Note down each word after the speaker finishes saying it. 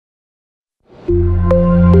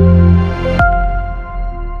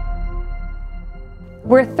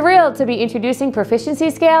We're thrilled to be introducing proficiency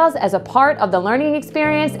scales as a part of the learning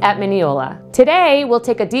experience at Mineola. Today, we'll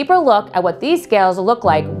take a deeper look at what these scales look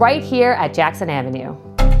like right here at Jackson Avenue.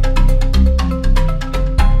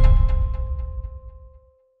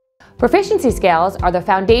 Proficiency scales are the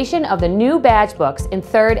foundation of the new badge books in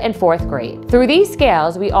 3rd and 4th grade. Through these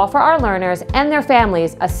scales, we offer our learners and their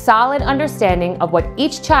families a solid understanding of what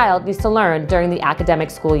each child needs to learn during the academic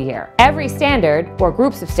school year. Every standard, or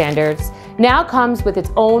groups of standards, now comes with its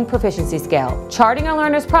own proficiency scale, charting our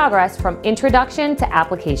learners' progress from introduction to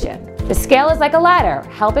application. The scale is like a ladder,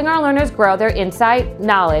 helping our learners grow their insight,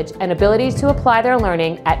 knowledge, and abilities to apply their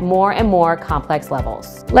learning at more and more complex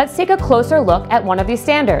levels. Let's take a closer look at one of these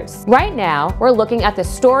standards. Right now, we're looking at the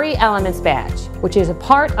Story Elements badge, which is a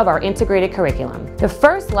part of our integrated curriculum. The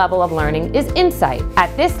first level of learning is insight.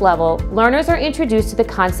 At this level, learners are introduced to the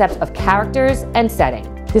concept of characters and setting.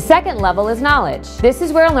 The second level is knowledge. This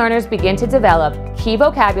is where learners begin to develop key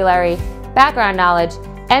vocabulary, background knowledge,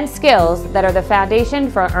 and skills that are the foundation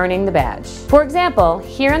for earning the badge. For example,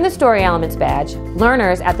 here in the Story Elements badge,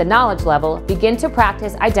 learners at the knowledge level begin to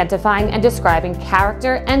practice identifying and describing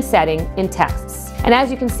character and setting in texts. And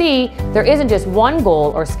as you can see, there isn't just one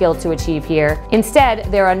goal or skill to achieve here. Instead,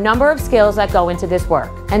 there are a number of skills that go into this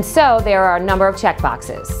work. And so there are a number of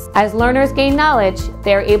checkboxes. As learners gain knowledge,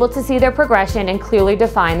 they are able to see their progression and clearly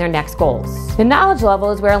define their next goals. The knowledge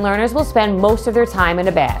level is where learners will spend most of their time in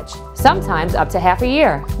a badge, sometimes up to half a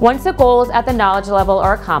year. Once the goals at the knowledge level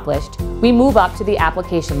are accomplished, we move up to the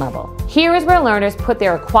application level. Here is where learners put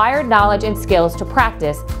their acquired knowledge and skills to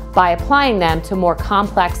practice by applying them to more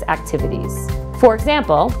complex activities. For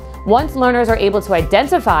example, once learners are able to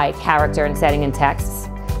identify character and setting in texts,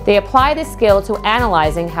 they apply this skill to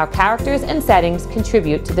analyzing how characters and settings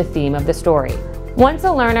contribute to the theme of the story. Once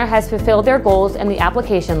a learner has fulfilled their goals in the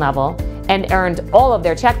application level and earned all of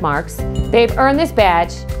their check marks, they've earned this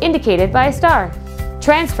badge, indicated by a star.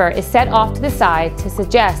 Transfer is set off to the side to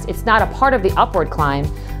suggest it's not a part of the upward climb,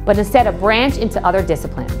 but instead a branch into other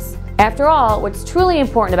disciplines. After all, what's truly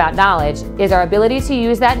important about knowledge is our ability to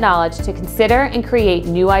use that knowledge to consider and create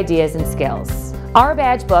new ideas and skills. Our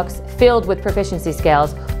badge books, filled with proficiency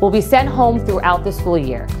scales, will be sent home throughout the school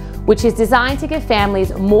year, which is designed to give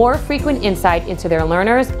families more frequent insight into their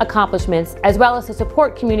learners' accomplishments, as well as to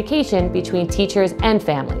support communication between teachers and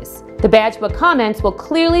families. The badge book comments will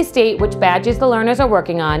clearly state which badges the learners are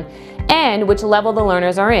working on and which level the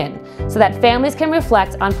learners are in, so that families can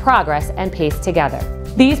reflect on progress and pace together.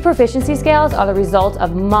 These proficiency scales are the result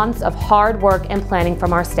of months of hard work and planning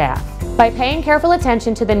from our staff. By paying careful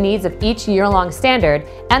attention to the needs of each year-long standard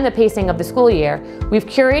and the pacing of the school year, we've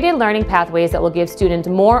curated learning pathways that will give students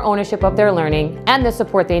more ownership of their learning and the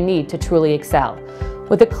support they need to truly excel.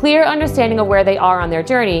 With a clear understanding of where they are on their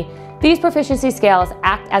journey, these proficiency scales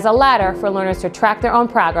act as a ladder for learners to track their own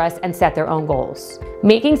progress and set their own goals.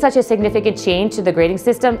 Making such a significant change to the grading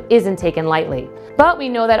system isn't taken lightly, but we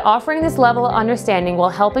know that offering this level of understanding will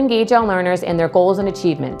help engage our learners in their goals and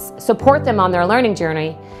achievements, support them on their learning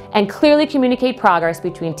journey, and clearly communicate progress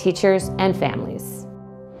between teachers and families.